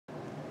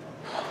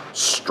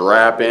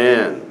Strap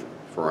in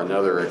for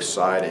another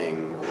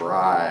exciting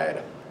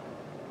ride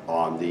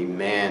on the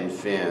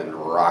Fin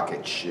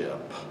rocket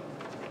ship.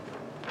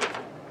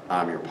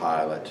 I'm your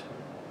pilot,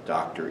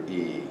 Dr.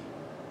 E.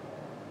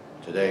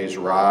 Today's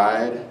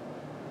ride,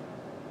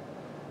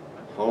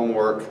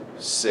 homework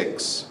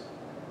 6,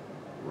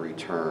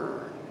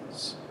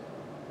 returns.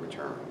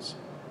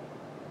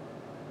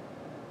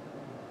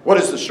 What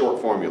is the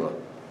short formula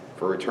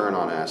for return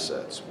on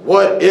assets?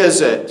 What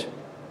is it?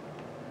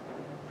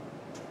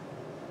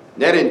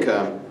 Net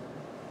income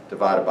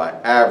divided by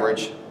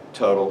average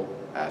total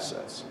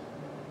assets.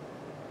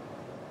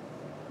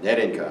 Net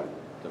income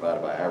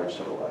divided by average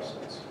total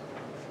assets.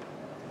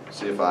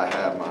 See if I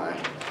have my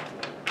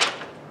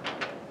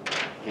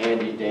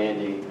handy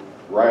dandy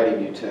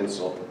writing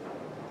utensil.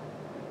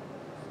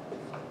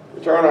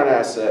 Return on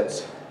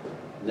assets,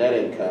 net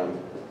income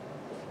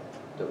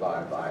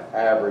divided by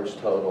average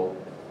total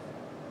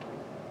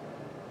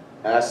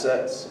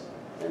assets,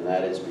 and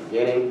that is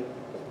beginning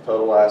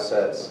total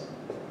assets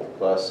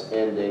plus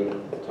ending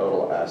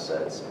total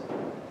assets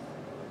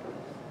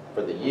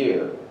for the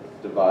year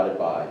divided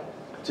by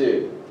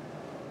 2.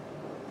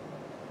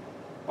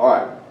 All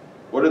right,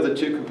 what are the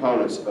 2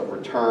 components of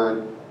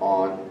return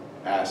on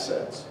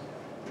assets?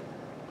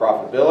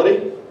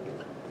 Profitability,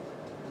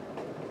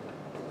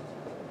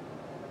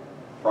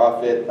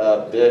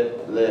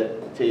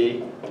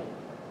 profitability,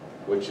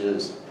 which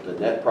is the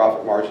net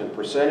profit margin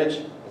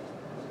percentage,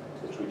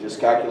 which we just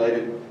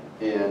calculated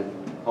in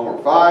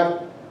homework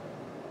 5,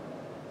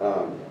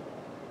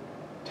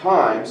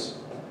 times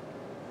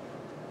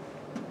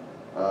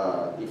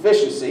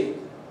efficiency,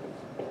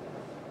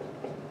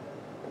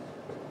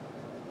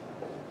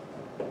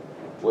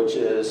 which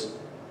is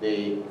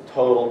the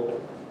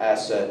total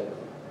asset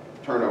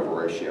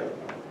turnover ratio.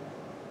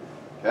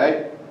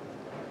 Okay?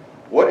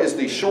 What is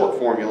the short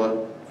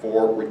formula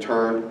for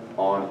return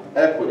on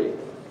equity?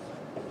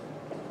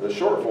 The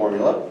short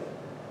formula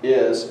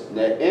is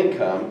net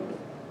income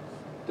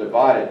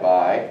divided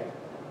by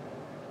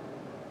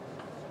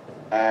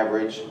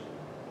average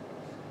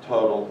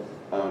total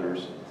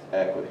owner's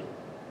equity.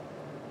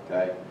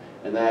 Okay?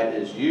 And that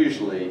is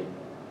usually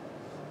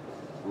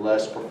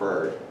less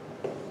preferred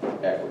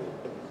equity.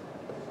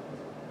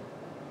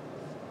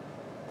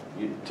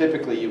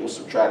 Typically, you will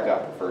subtract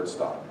out preferred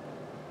stock.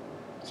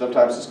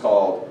 Sometimes it's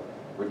called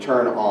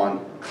return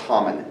on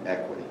common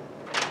equity.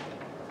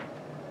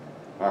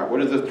 All right,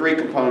 what are the 3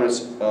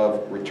 components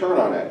of return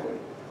on equity?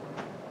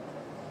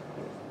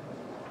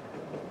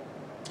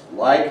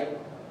 Like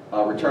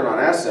return on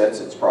assets,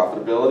 it's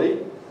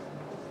profitability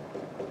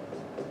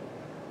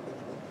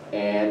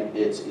and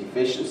its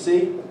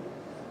efficiency.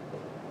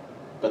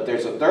 But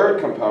there's a third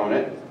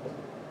component,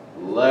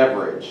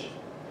 leverage.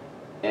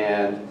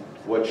 And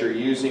what you're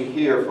using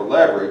here for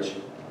leverage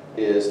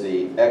is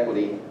the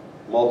equity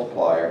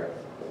multiplier,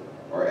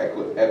 or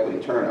equity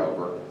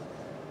turnover,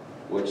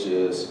 which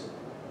is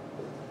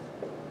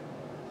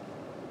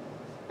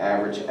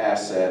average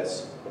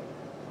assets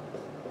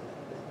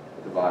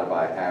divided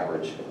by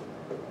average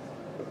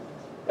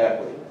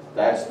equity.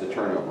 That's the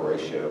turnover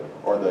ratio,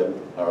 or the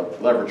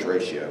leverage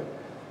ratio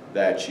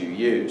that you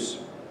use.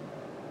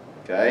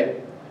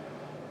 Okay?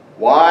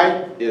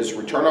 Why is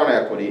return on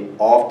equity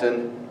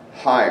often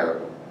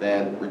higher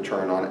than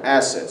return on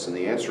assets? And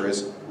the answer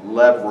is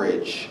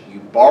leverage. You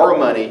borrow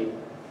money,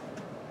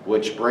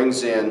 which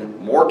brings in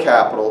more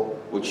capital,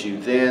 which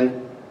you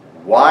then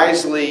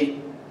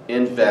wisely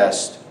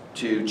invest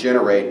to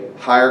generate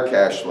higher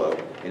cash flow,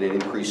 and it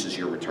increases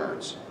your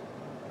returns.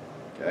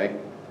 Okay?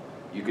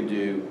 You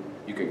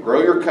can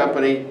grow your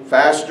company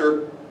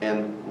faster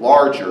and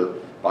larger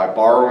by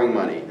borrowing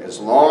money, as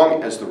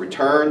long as the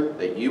return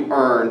that you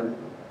earn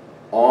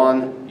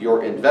on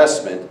your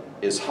investment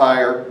is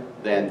higher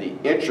than the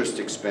interest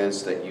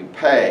expense that you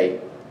pay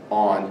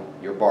on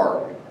your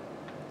borrowing.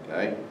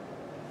 Okay?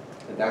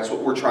 And that's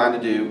what we're trying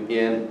to do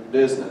in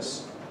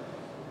business.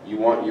 You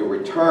want your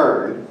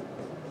return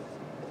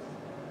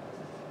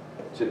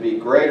to be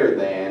greater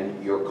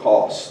than your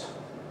cost.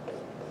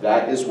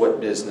 That is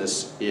what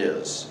business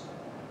is.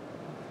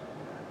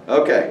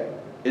 Okay,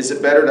 is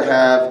it better to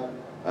have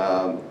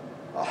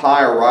a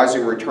high or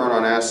rising return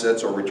on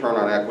assets or return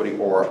on equity,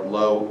 or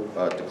low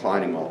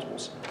declining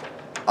multiples?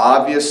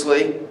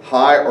 Obviously,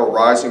 high or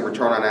rising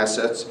return on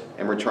assets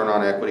and return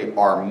on equity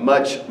are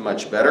much,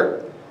 much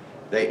better.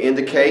 They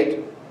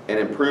indicate an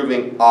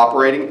improving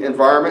operating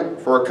environment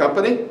for a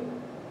company,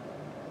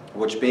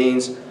 which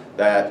means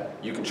that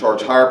you can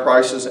charge higher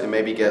prices and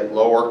maybe get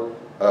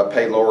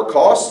pay lower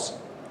costs.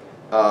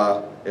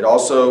 It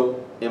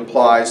also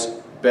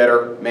implies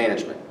better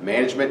management.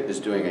 Management is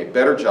doing a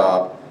better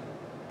job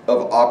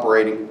of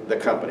operating the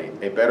company,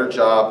 a better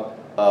job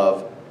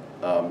of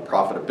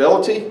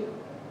profitability,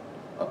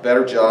 a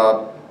better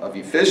job of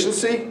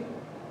efficiency,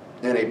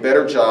 and a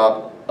better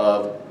job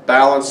of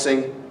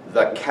balancing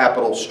the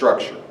capital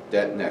structure,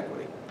 debt and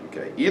equity.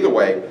 Okay. Either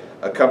way,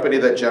 a company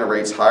that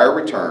generates higher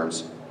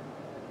returns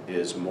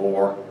is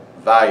more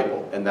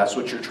valuable, and that's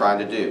what you're trying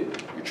to do.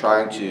 You're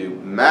trying to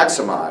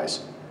maximize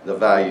the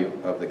value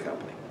of the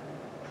company.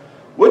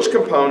 Which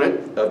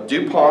component of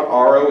DuPont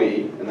ROE,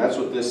 and that's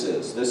what this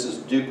is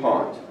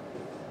DuPont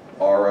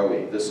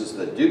ROE. This is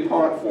the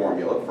DuPont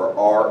formula for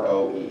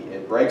ROE.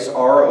 It breaks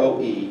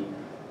ROE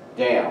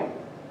down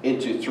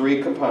into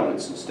 3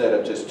 components. Instead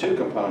of just 2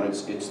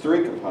 components, it's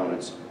 3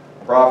 components: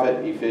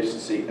 profit,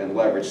 efficiency, and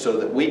leverage, so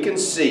that we can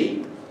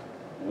see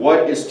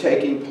what is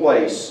taking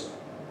place.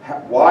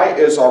 Why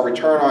is our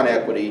return on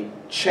equity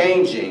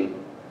changing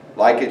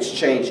like it's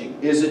changing?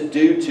 Is it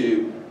due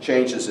to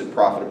changes in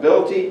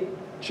profitability,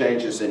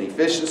 changes in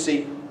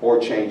efficiency, or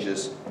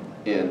changes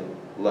in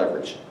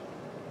leverage?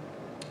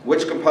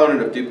 Which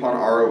component of DuPont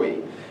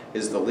ROE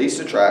is the least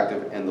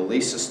attractive and the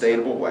least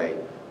sustainable way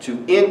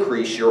to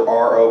increase your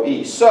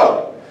ROE?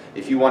 So,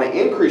 if you want to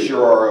increase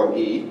your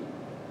ROE,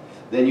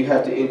 then you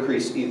have to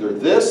increase either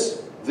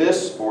this,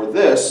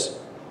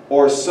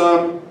 or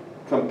some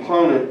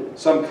component,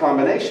 some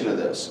combination of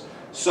this.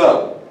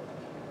 So,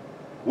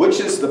 which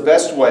is the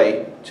best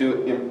way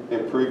to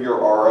improve your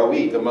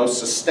ROE, the most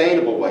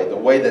sustainable way, the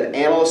way that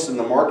analysts in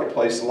the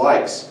marketplace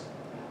likes?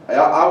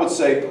 I would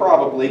say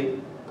probably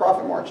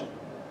profit margin,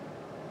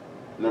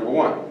 number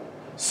 1.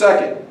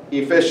 Second,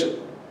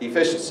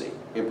 efficiency,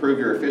 improve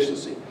your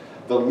efficiency.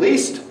 The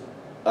least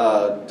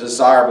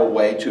desirable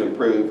way to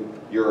improve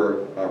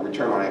your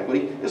return on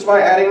equity is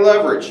by adding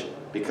leverage,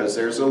 because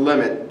there's a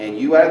limit, and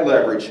you add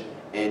leverage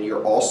and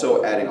you're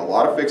also adding a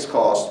lot of fixed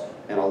costs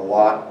and a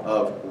lot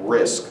of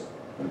risk.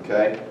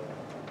 Okay?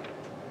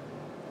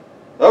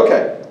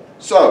 Okay,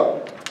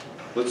 so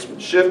let's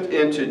shift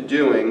into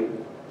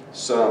doing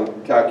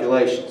some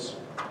calculations.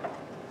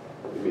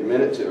 Give me a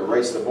minute to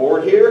erase the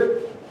board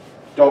here.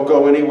 Don't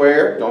go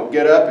anywhere. Don't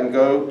get up and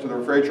go to the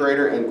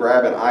refrigerator and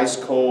grab an ice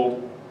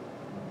cold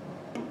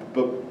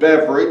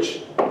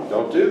beverage.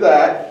 Don't do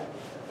that.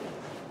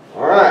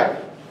 All right.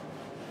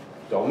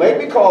 Don't make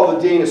me call the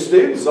dean of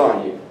students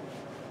on you.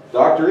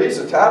 Dr. E's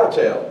a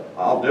tattletale.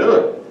 I'll do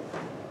it.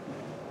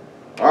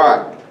 All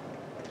right.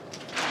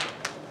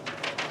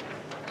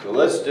 So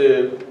let's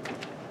do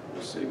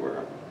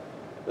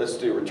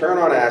return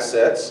on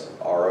assets,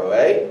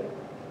 ROA,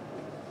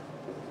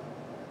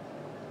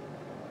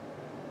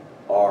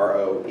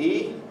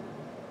 ROE.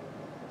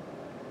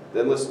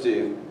 Then let's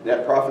do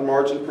net profit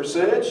margin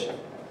percentage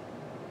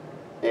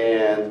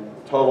and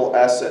total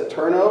asset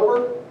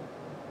turnover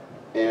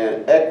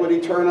and equity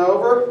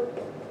turnover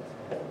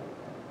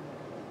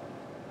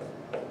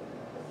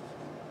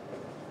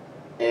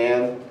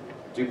and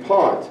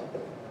DuPont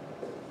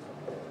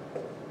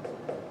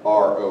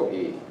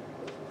ROE.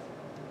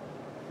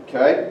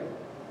 Okay?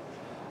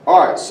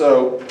 All right,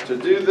 so to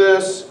do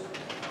this,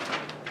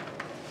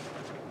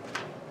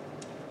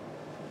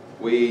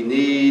 we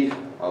need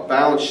a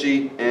balance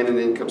sheet and an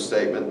income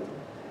statement,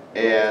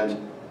 and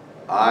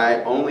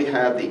I only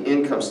have the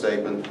income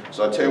statement,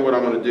 so I'll tell you what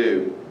I'm going to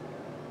do.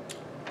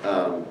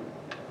 I'm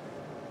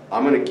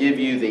going to give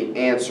you the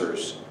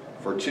answers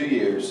for 2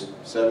 years,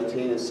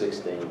 17 and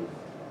 16.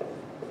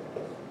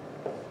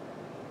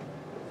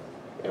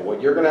 And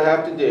what you're going to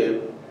have to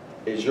do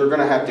is you're going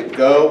to have to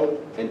go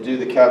and do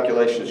the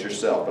calculations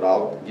yourself, but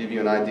I'll give you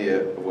an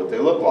idea of what they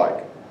look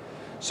like.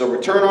 So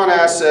return on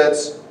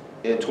assets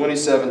in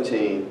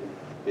 2017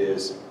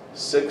 is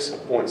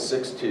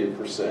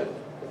 6.62%.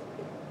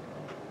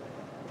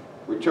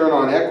 Return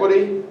on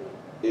equity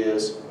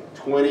is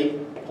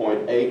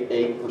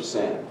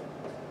 20.88%.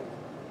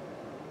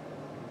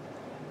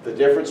 The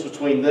difference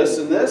between this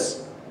and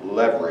this,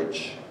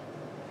 leverage.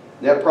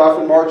 Net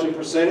profit margin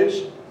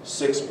percentage,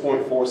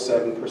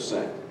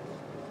 6.47%.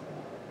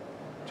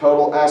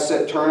 Total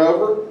asset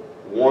turnover,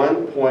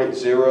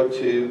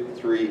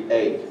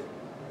 1.0238.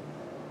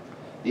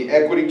 The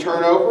equity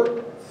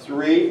turnover,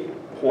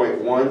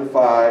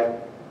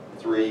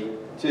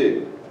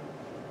 3.1532.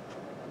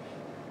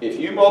 If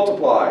you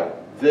multiply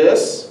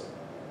this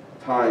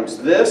times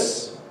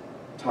this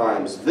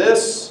times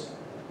this,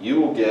 you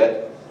will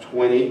get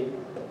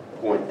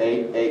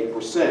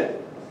 20.88%,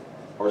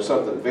 or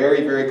something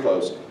very, very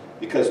close,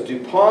 because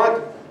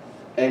DuPont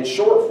and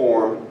short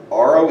form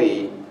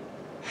ROE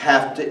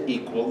have to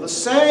equal the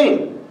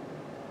same.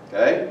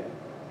 Okay?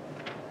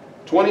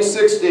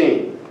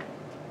 2016,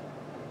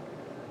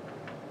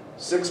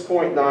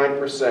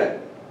 6.9%.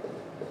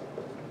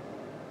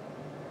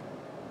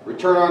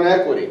 Return on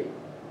equity,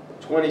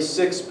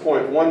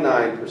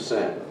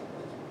 26.19%.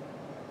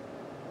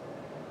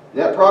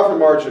 Net profit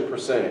margin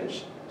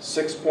percentage,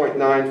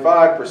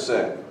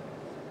 6.95%.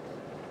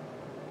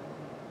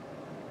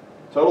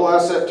 Total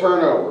asset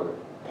turnover,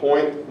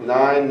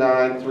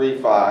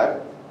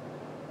 0.9935.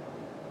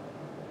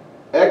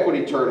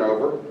 Equity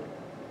turnover,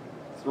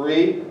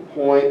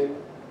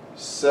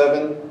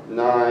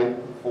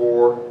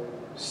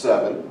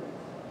 3.7947.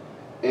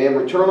 And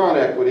return on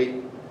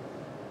equity,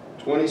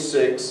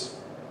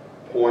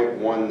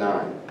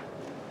 26.19.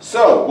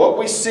 So, what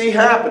we see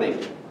happening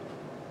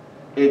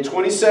in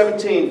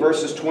 2017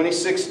 versus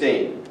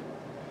 2016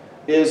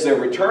 is that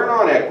return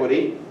on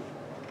equity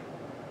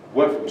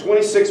went from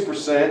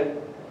 26%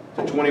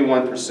 to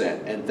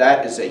 21%, and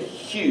that is a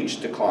huge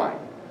decline.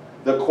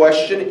 The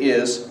question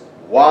is,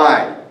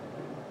 why?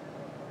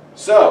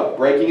 So,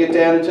 breaking it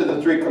down into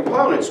the three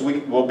components,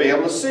 we'll be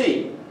able to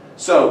see.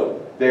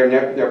 So, their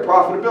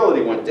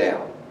profitability went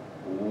down.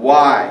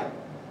 Why?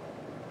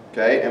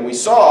 Okay, and we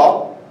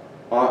saw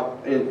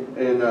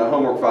in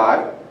homework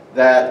 5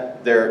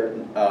 that their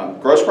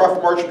gross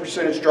profit margin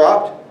percentage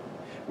dropped.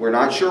 We're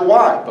not sure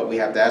why, but we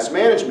have to ask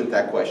management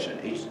that question.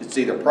 It's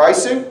either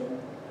pricing,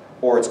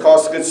 or it's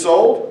cost of goods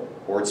sold,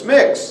 or it's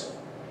mix.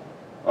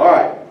 All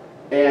right,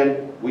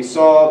 and we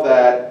saw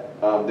that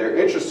their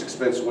interest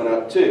expense went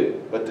up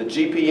too, but the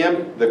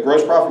GPM, the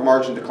gross profit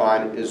margin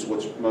decline, is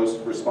what's most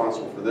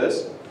responsible for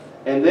this.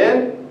 And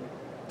then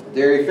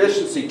their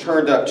efficiency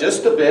turned up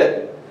just a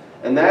bit,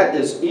 and that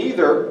is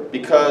either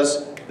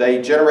because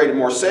they generated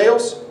more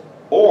sales,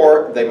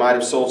 or they might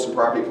have sold some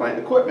property, plant,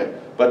 and equipment.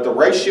 But the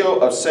ratio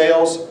of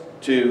sales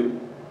to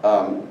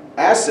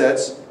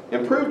assets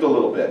improved a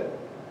little bit.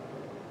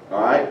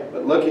 All right,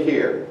 but look at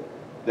here.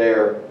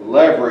 Their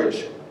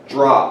leverage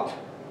dropped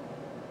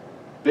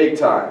big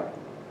time.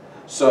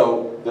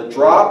 So the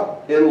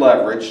drop in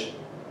leverage,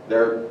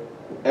 their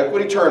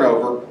equity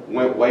turnover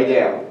went way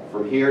down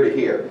from here to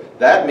here.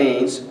 That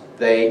means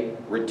they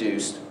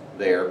reduced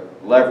their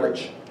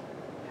leverage.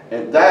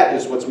 And that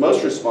is what's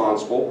most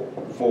responsible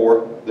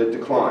for the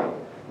decline.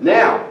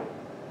 Now,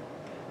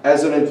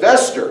 as an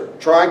investor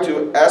trying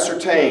to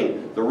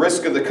ascertain the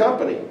risk of the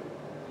company,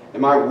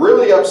 am I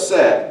really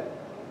upset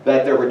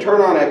that their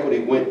return on equity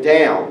went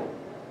down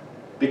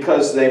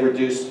because they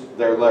reduced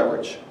their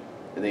leverage?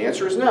 And the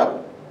answer is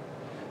no.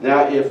 Now,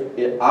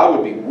 I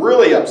would be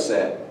really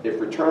upset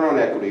if return on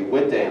equity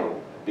went down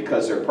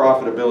because their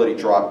profitability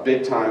dropped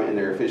big time and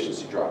their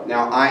efficiency dropped.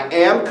 Now, I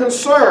am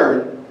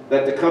concerned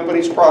that the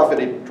company's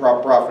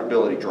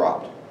profitability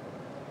dropped.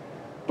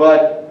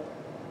 But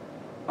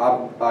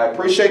I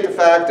appreciate the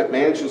fact that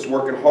management's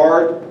working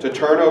hard to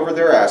turn over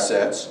their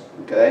assets,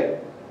 okay?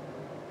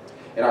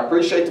 And I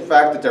appreciate the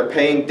fact that they're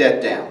paying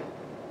debt down,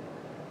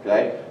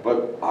 okay?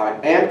 But I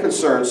am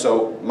concerned,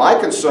 so my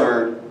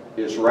concern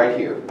is right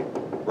here,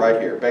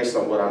 based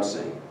on what I'm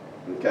seeing,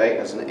 okay?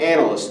 As an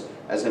analyst,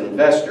 as an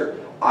investor,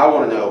 I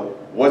want to know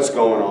what's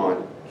going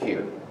on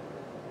here.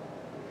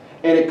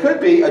 And it could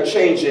be a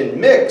change in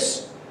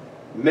mix.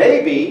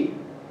 Maybe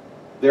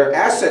their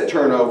asset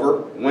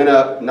turnover went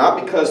up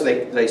not because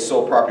they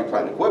sold property,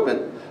 plant, and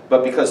equipment,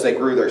 but because they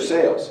grew their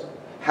sales.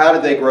 How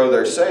did they grow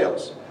their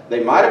sales?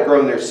 They might have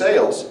grown their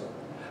sales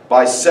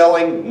by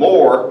selling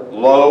more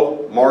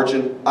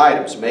low-margin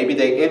items. Maybe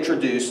they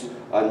introduced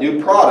a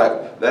new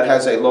product that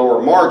has a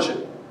lower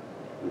margin.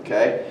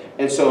 Okay?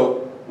 And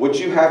so what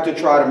you have to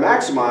try to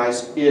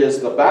maximize is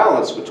the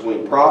balance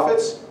between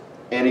profits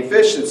and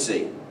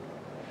efficiency.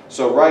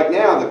 So right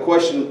now the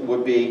question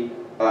would be,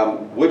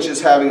 which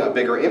is having a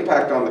bigger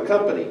impact on the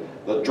company?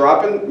 The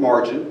drop in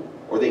margin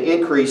or the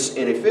increase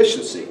in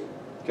efficiency?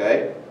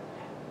 Okay?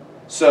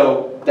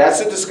 So that's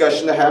a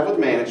discussion to have with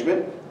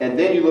management, and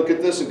then you look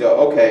at this and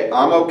go, okay,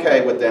 I'm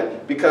okay with them,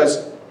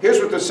 because here's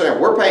what they're saying,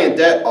 we're paying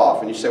debt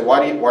off. And you say, why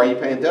are you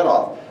paying debt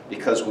off?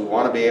 Because we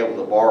want to be able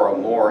to borrow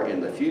more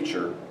in the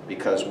future,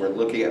 because we're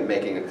looking at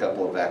making a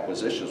couple of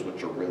acquisitions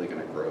which are really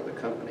going to grow the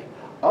company.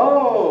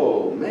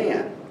 Oh,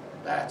 man,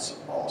 that's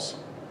awesome.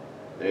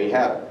 There you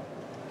have it.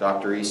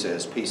 Dr. E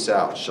says, peace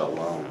out,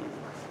 shalom.